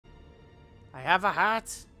I have a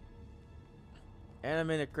hat! And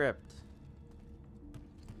I'm in a crypt.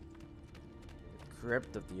 The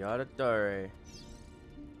crypt of the Auditore.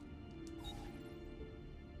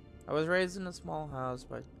 I was raised in a small house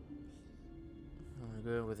by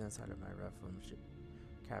good with inside of my rough home ship.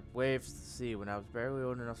 Cap waves to the sea. When I was barely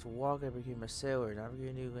old enough to walk, I became a sailor,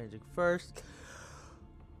 navigating the Atlantic first.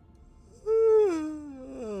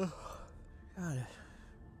 God.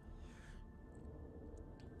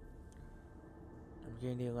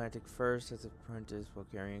 Navigating the Atlantic first as an apprentice while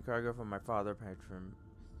carrying cargo from my father, patron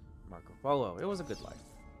Marco Polo. It was a good life.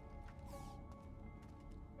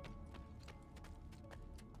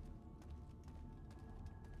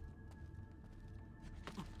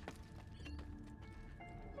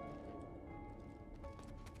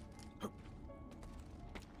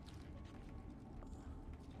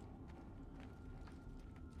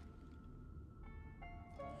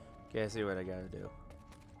 Okay, I see what I gotta do.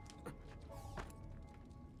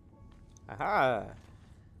 Aha!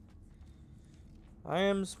 I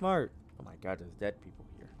am smart. Oh my god, there's dead people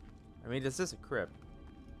here. I mean, this is a crypt.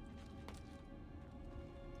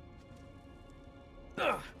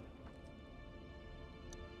 Ugh.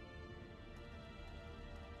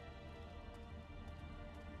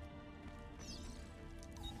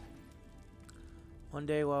 One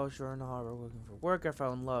day while I was shore in the harbor looking for work, I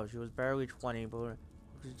fell in love. She was barely 20, but when I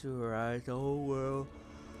looked into her eyes, the whole world...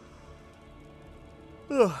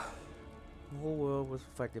 Ugh. The whole world was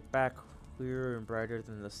reflected back, clearer and brighter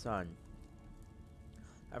than the sun.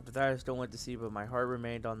 After that, I still went to sea, but my heart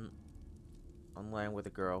remained on land with a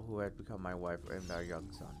girl who had become my wife and our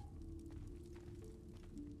young son.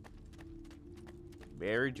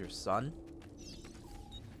 Married your son?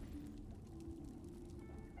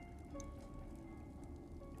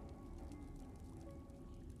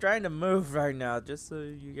 Trying to move right now just so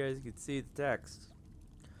you guys can see the text.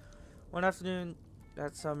 One afternoon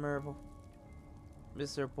that summer,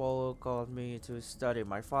 Mr. Polo called me to his study.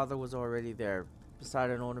 My father was already there, beside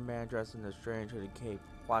an older man dressed in a strange hooded cape,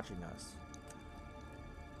 watching us.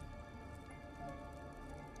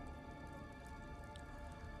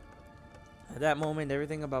 At that moment,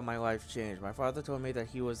 everything about my life changed. My father told me that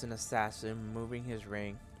he was an assassin. Moving his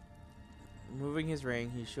ring,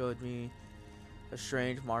 he showed me a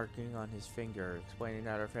strange marking on his finger, explaining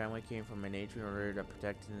that our family came from an ancient order that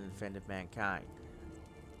protected and defended mankind.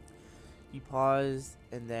 He paused,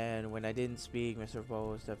 and then, when I didn't speak, Mr.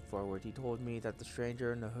 Polo stepped forward. He told me that the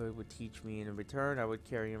stranger in the hood would teach me, and in return, I would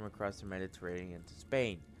carry him across the Mediterranean to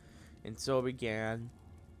Spain. And so began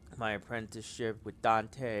my apprenticeship with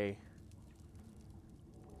Dante.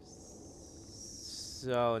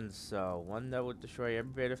 So and so, one that would destroy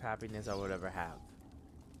every bit of happiness I would ever have.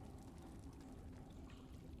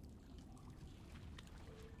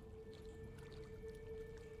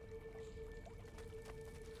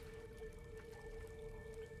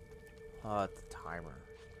 The timer.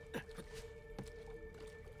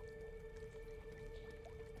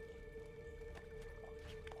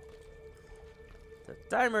 The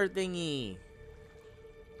timer thingy.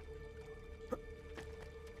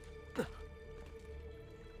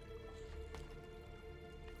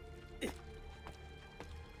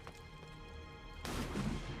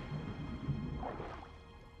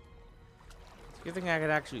 Good thing I could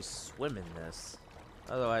actually swim in this.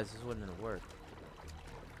 Otherwise, this wouldn't have worked.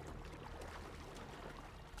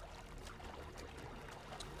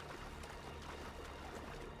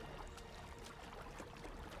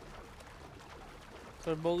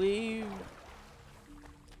 So I believe...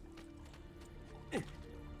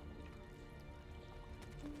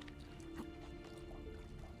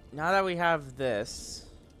 now that we have this...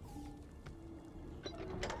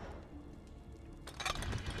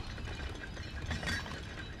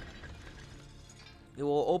 it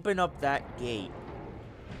will open up that gate.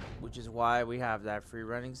 Which is why we have that free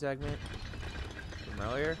running segment from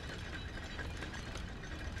earlier.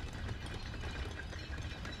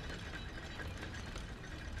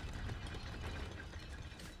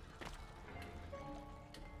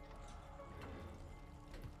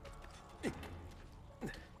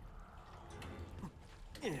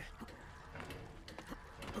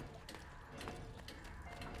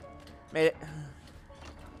 Made it.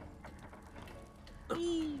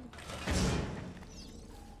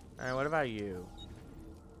 Alright, what about you?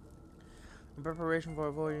 In preparation for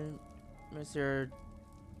avoiding Mr.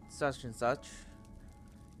 Such and Such,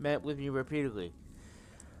 met with me repeatedly.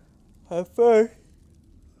 At first,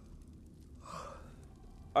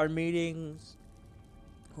 our meetings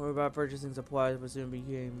were about purchasing supplies, but soon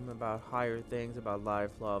became about higher things, about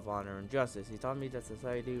life, love, honor, and justice. He taught me that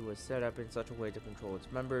society was set up in such a way to control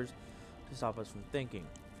its members, to stop us from thinking,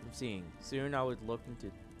 from seeing. Soon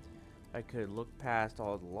I could look past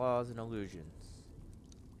all the laws and illusions.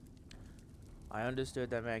 I understood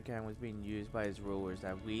that mankind was being used by his rulers,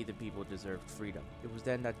 that we, the people, deserved freedom. It was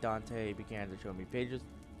then that Dante began to show me pages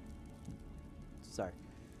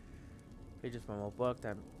from a book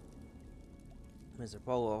that Mr.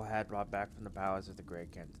 Polo had brought back from the palace of the great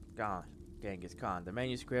Genghis Khan. The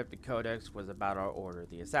manuscript, the codex, was about our order,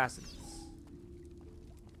 the assassins.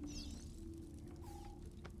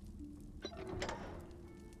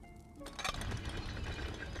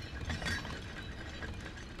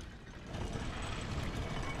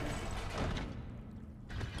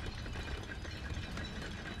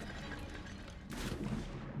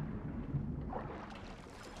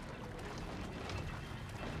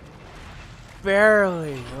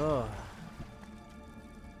 Barely. Ugh.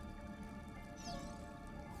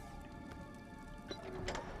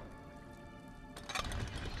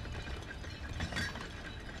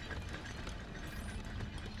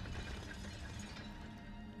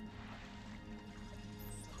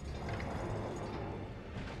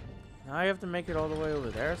 Now I have to make it all the way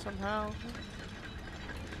over there somehow?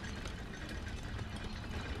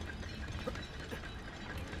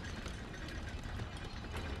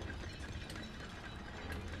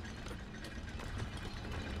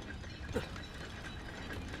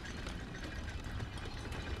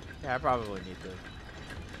 Yeah, I probably need to.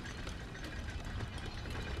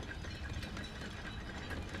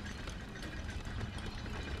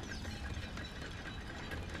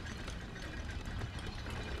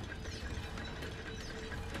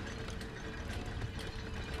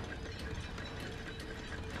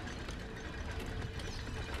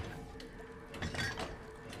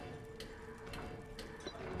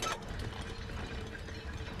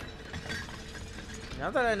 Now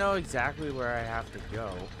that I know exactly where I have to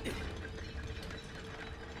go.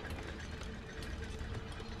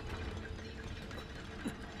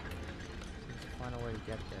 Find a way to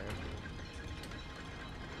get there.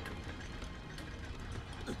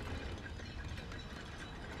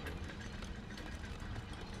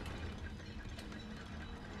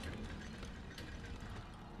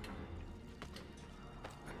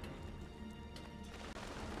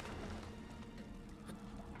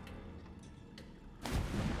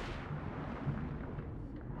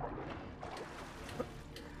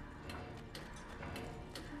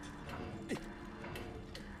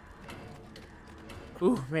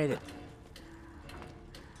 Ooh, made it.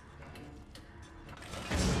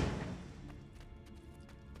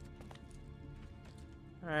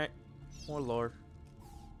 Alright, more lore.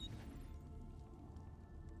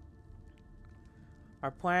 Our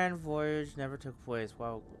planned voyage never took place.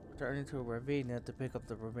 While returning to Ravenna to pick up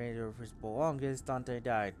the remainder of his belongings, Dante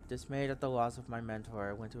died. Dismayed at the loss of my mentor,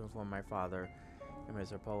 I went to inform my father and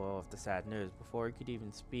Mr. Polo of the sad news. Before he could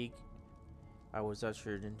even speak, I was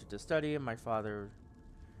ushered into the study, and my father,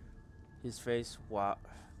 his face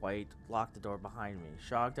white, locked the door behind me.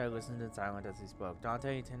 Shocked, I listened in silence as he spoke.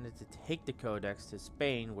 Dante intended to take the codex to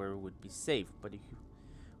Spain, where it would be safe, but he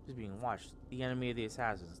was being watched. The enemy of the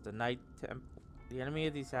assassins, the Knights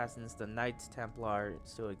Templar,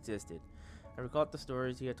 still existed. I recalled the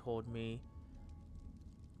stories he had told me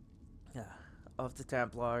of the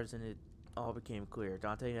Templars, and it all became clear.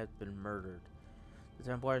 Dante had been murdered. The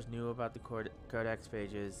Templars knew about the codex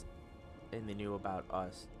pages, and they knew about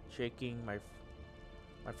us. Shaking, my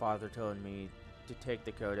father told me to take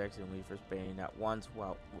the codex and leave for Spain at once,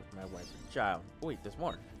 with my wife and child. Oh, wait, there's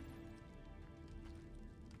more.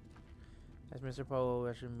 As Mr. Polo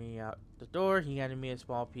ushered me out the door, he handed me a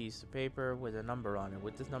small piece of paper with a number on it.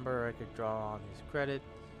 With this number, I could draw on his credit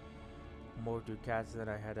more ducats than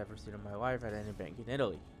I had ever seen in my life at any bank in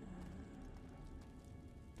Italy.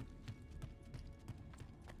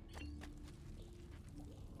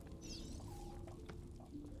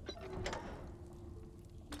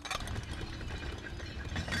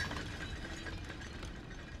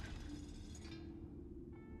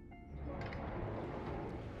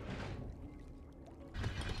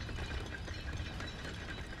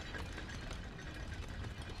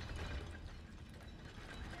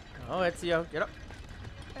 Oh, Ezio, get up!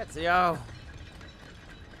 Ezio!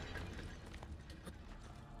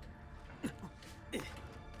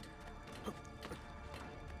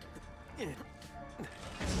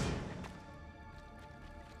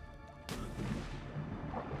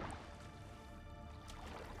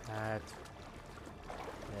 That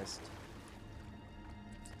missed.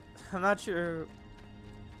 I'm not sure.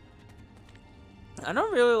 I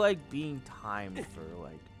don't really like being timed for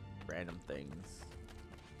like random things.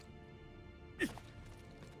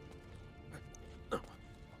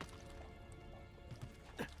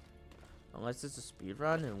 Unless it's a speed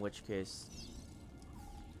run, in which case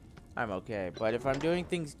I'm okay. But if I'm doing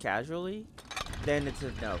things casually, then it's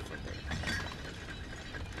a no for me.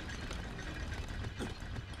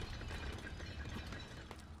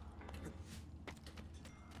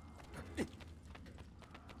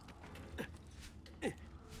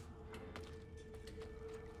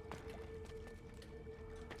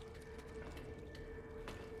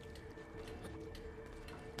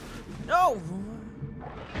 No!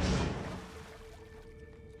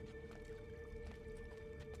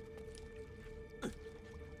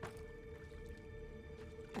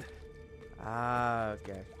 Ah,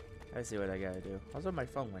 okay. I see what I gotta do. Also, my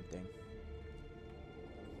phone went ding.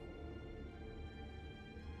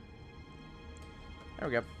 There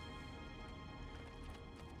we go.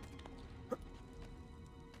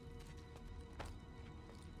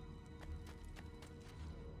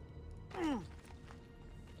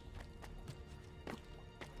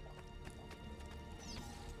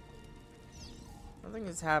 Something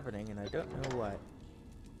is happening, and I don't know what.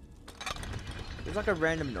 There's like a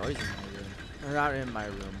random noise in my room. Or not in my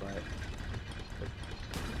room, but...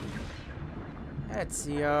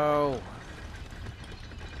 Ezio!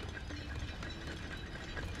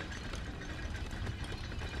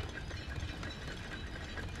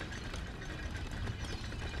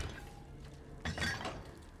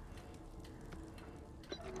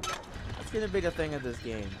 That's gonna be the thing of this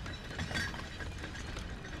game.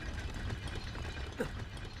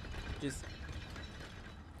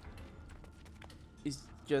 It's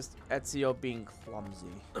just Ezio being clumsy.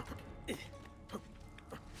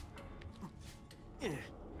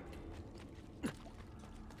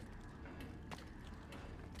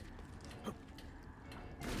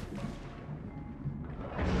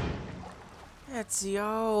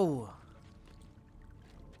 Ezio!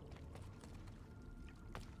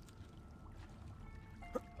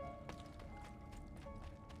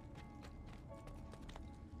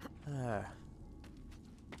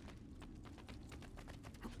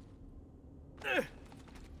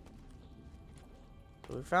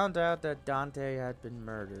 We found out that Dante had been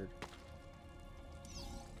murdered.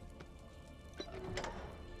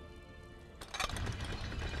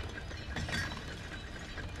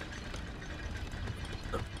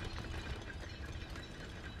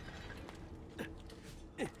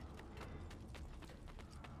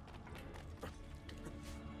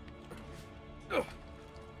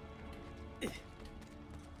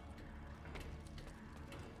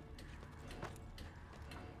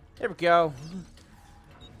 There we go.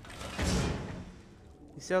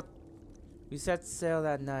 We set sail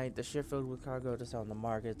that night, the ship filled with cargo to sell in the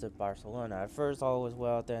markets of Barcelona. At first, all was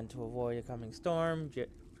well. Then, to avoid a coming storm,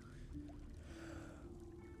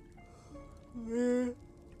 we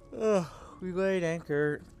laid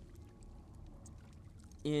anchor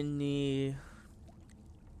in the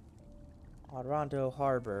Otranto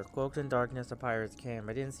harbor. Cloaked in darkness, the pirates came.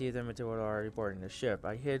 I didn't see them until we were already boarding the ship.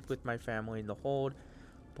 I hid with my family in the hold,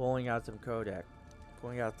 pulling out the codex,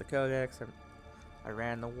 and I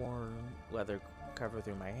ran the worn leather cover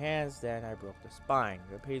through my hands. Then I broke the spine.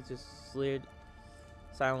 The pages slid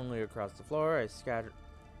silently across the floor. I scattered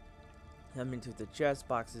them into the chests,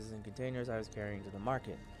 boxes, and containers I was carrying to the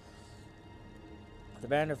market. The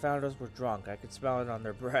band who found us were drunk. I could smell it on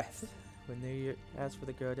their breath. When they asked for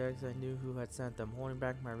the codex, I knew who had sent them. Holding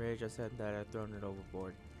back my rage, I said that I had thrown it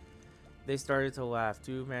overboard. They started to laugh.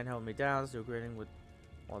 Two men held me down, still grinning,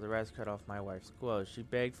 while the rest cut off my wife's clothes. She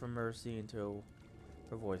begged for mercy until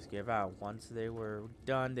her voice gave out. Once they were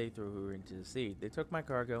done, they threw her into the sea. They took my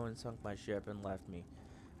cargo and sunk my ship and left me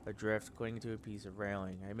adrift, clinging to a piece of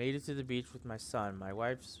railing. I made it to the beach with my son. My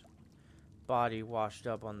wife's body washed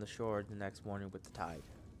up on the shore the next morning with the tide.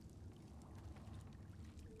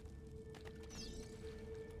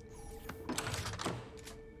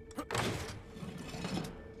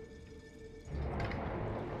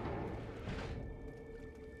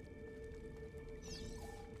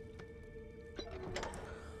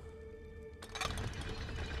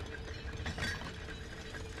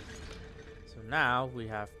 Now we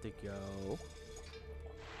have to go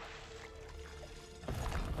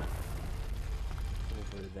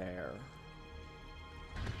over there.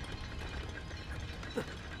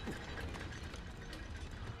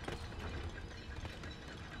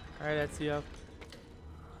 Alright, let's see up.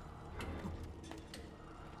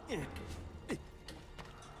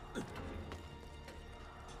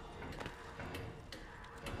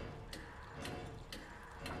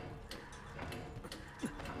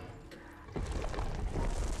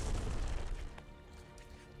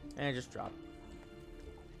 And just drop.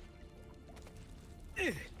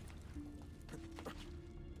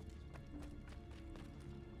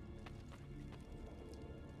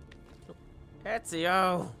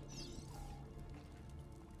 Ezio!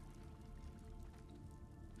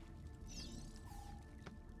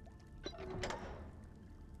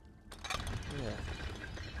 Yeah.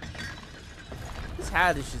 This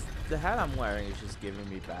hat is just, the hat I'm wearing is just giving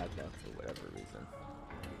me bad luck for whatever reason.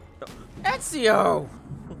 Oh, Ezio!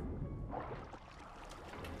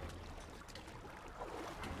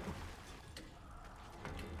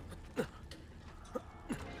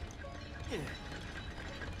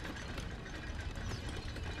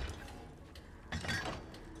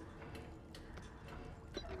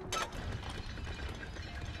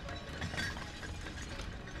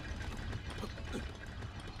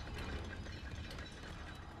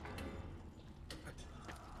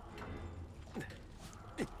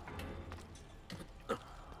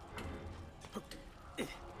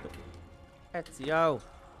 Ezio!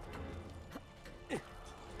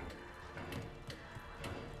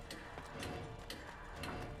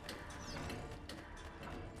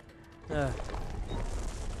 Ugh.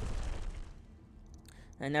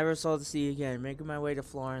 I never saw the sea again. Making my way to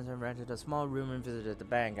Florence, I rented a small room and visited the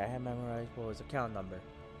bank. I had memorized what was account number.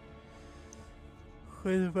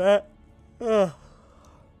 With that,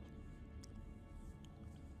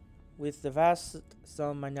 with the vast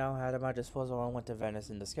sum I now had at my disposal, I went to Venice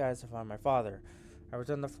in disguise to find my father. I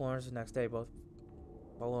returned to Florence the next day. Both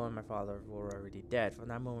Polo and my father were already dead. From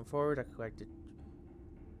that moment forward, I collected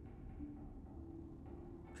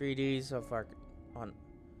treatises on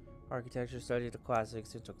architecture, studied the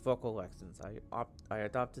classics, and took vocal lessons. I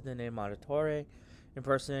adopted the name Auditore,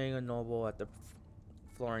 impersonating a noble at the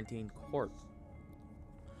Florentine court.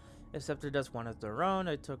 Accepted as one of their own,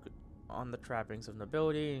 I took on the trappings of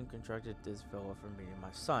nobility and constructed this villa for me and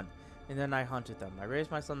my son. And then I hunted them. I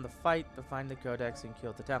raised my son to fight, to find the Codex, and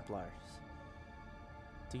kill the Templars.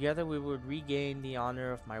 Together we would regain the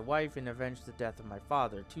honor of my wife and avenge the death of my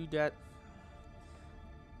father. Two debt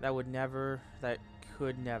that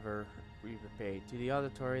could never be repaid. To the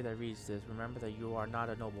auditory that reads this, remember that you are not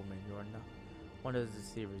a nobleman. You are not one of the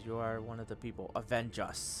deceivers. You are one of the people. Avenge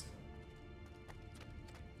us.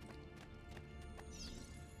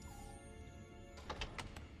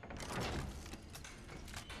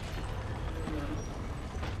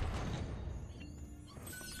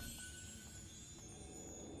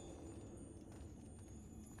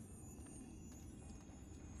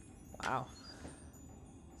 Wow.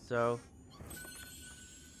 So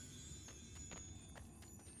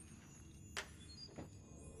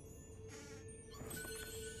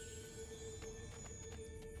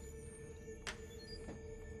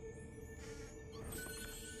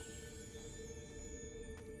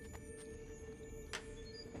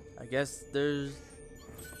I guess there's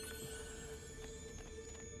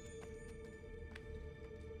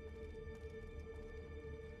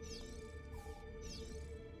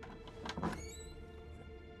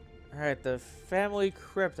Alright, the family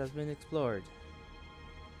crypt has been explored.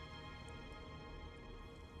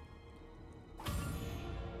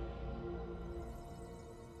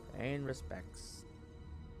 Paying respects.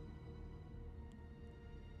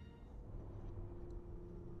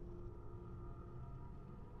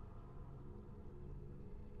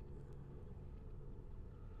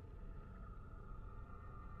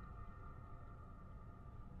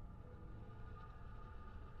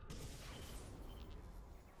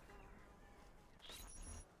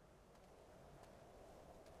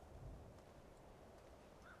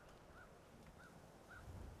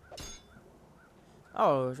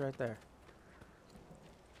 Oh, it was right there.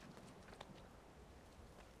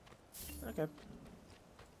 Okay.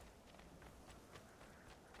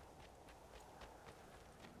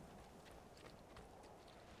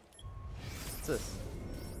 What's this?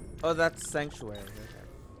 Oh, that's Sanctuary. Okay.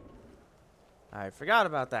 I forgot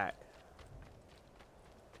about that.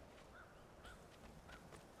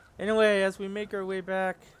 Anyway, as we make our way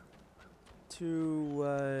back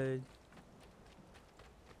to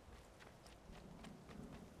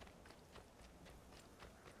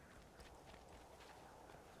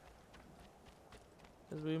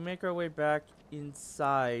as we make our way back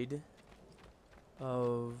inside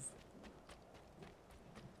of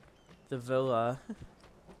the villa,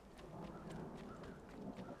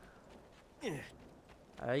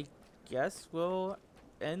 I guess we'll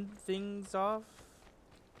end things off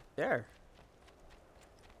there.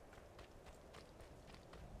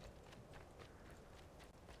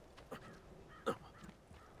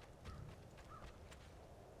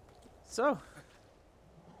 So,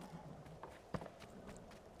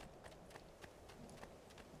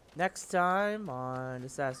 next time on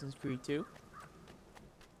Assassin's Creed 2,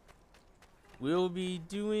 we'll be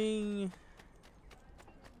doing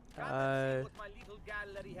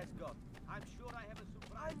that he has got. I'm sure I have a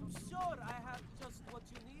surprise. I'm sure I have just what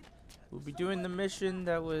you need. We'll be doing the mission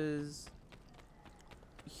that was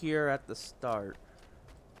here at the start.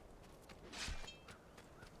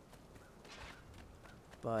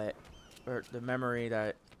 But, or the memory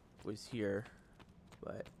that was here,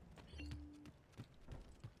 but.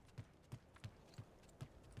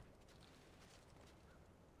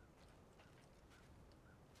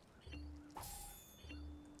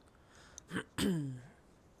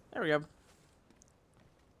 There we go.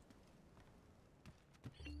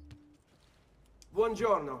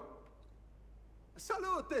 Buongiorno.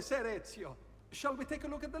 Salute, Ser Ezio. Shall we take a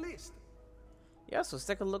look at the list? Yes, let's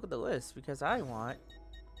take a look at the list because I want.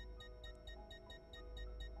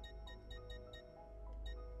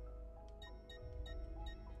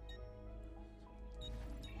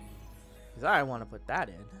 Because I want to put that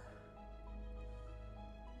in.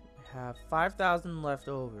 I have 5,000 left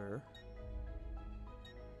over.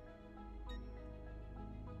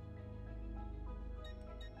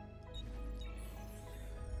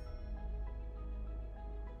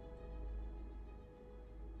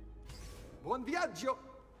 Buon viaggio.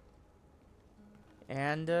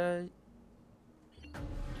 And,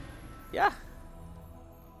 yeah.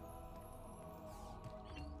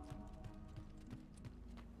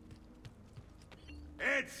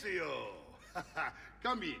 Ezio!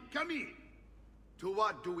 Come in, come in. To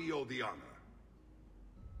what do we owe the honor?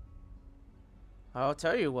 I'll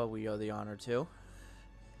tell you what we owe the honor to.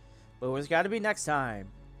 But it's got to be next time.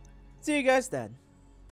 See you guys then.